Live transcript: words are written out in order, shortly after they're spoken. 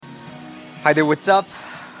Hi there, what's up?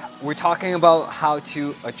 We're talking about how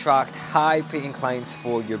to attract high-paying clients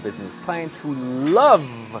for your business. Clients who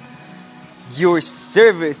love your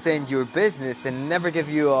service and your business and never give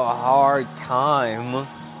you a hard time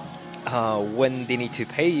when they need to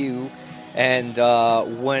pay you and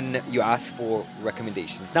when you ask for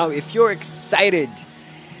recommendations. Now, if you're excited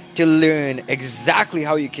to learn exactly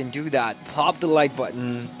how you can do that, pop the like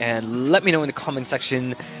button and let me know in the comment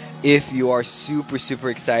section if you are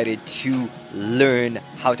super excited to learn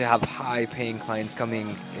how to have high paying clients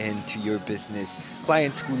coming into your business.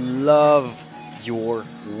 Clients who love your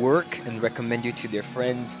work and recommend you to their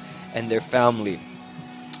friends and their family.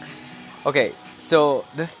 Okay, so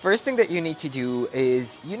the first thing that you need to do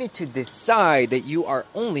is you need to decide that you are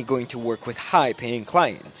only going to work with high-paying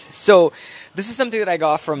clients. So this is something that I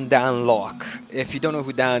got from Dan Lok. If you don't know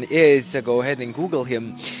who Dan is, go ahead and Google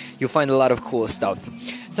him. You'll find a lot of cool stuff.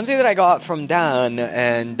 Something that I got from Dan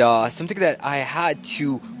and something that I had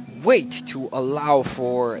to wait to allow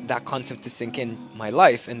for that concept to sink in my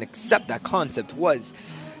life and accept that concept was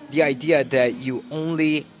the idea that you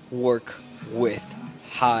only work with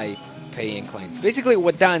high-paying clients. Basically,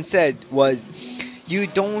 what Dan said was you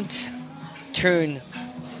don't turn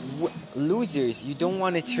losers. You don't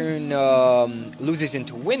want to turn losers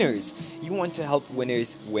into winners. You want to help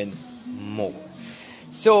winners win more.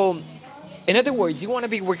 So, in other words, you want to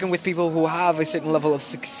be working with people who have a certain level of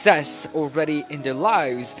success already in their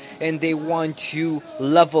lives and they want to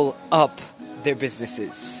level up their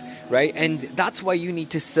businesses, right? And that's why you need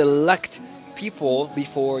to select people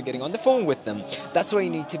before getting on the phone with them. That's why you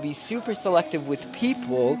need to be super selective with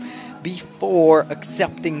people before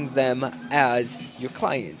accepting them as your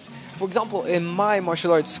clients. For example, in my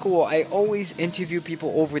martial arts school, I always interview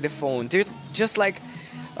people over the phone. They're just like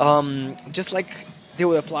they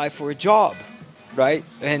would apply for a job, right?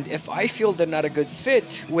 And if I feel they're not a good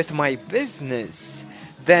fit with my business,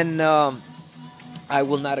 then I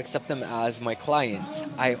will not accept them as my clients.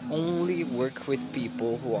 I only work with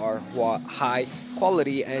people who are high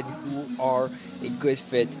quality and who are a good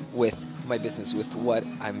fit with my business, with what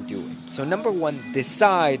I'm doing. So number one,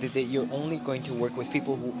 decide that you're only going to work with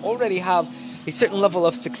people who already have a certain level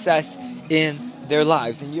of success in their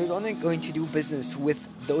lives, and you're only going to do business with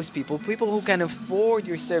those people who can afford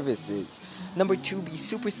your services. Number two, be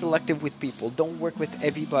super selective with people. Don't work with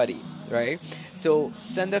everybody, right? So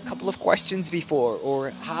send a couple of questions before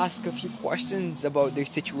or ask a few questions about their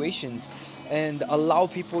situations and allow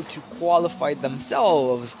people to qualify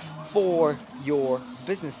themselves for your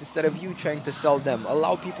business instead of you trying to sell them.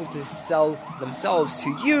 Allow people to sell themselves to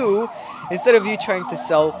you instead of you trying to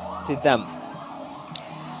sell to them.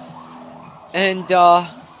 And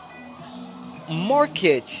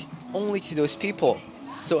market only to those people.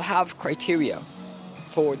 So have criteria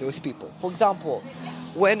for those people. For example,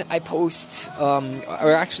 when I post,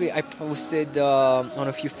 I posted on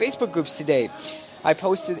a few Facebook groups today, I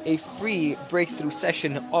posted a free breakthrough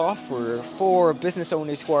session offer for business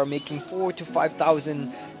owners who are making $4,000 to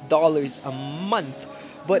 $5,000 a month,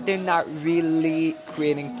 but they're not really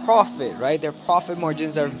creating profit, right? Their profit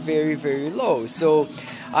margins are very low. So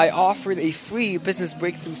I offered a free business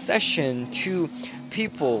breakthrough session to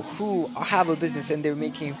people who have a business and they're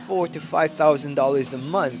making $4,000 to $5,000 a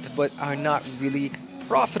month, but are not really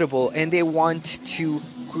profitable, and they want to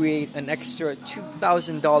create an extra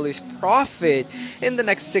 $2,000 profit in the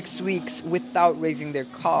next 6 weeks without raising their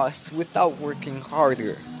costs, without working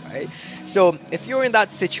harder, right? So if you're in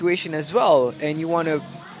that situation as well and you want to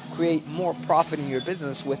create more profit in your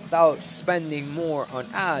business without spending more on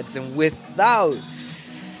ads and without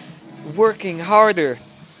working harder,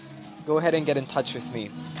 go ahead and get in touch with me.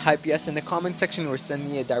 Type yes in the comment section or send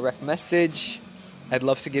me a direct message. I'd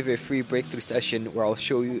love to give you a free breakthrough session where I'll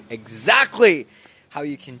show you exactly how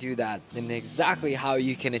you can do that and exactly how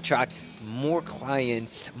you can attract more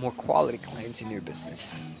clients, more quality clients in your business.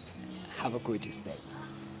 Have a gorgeous day.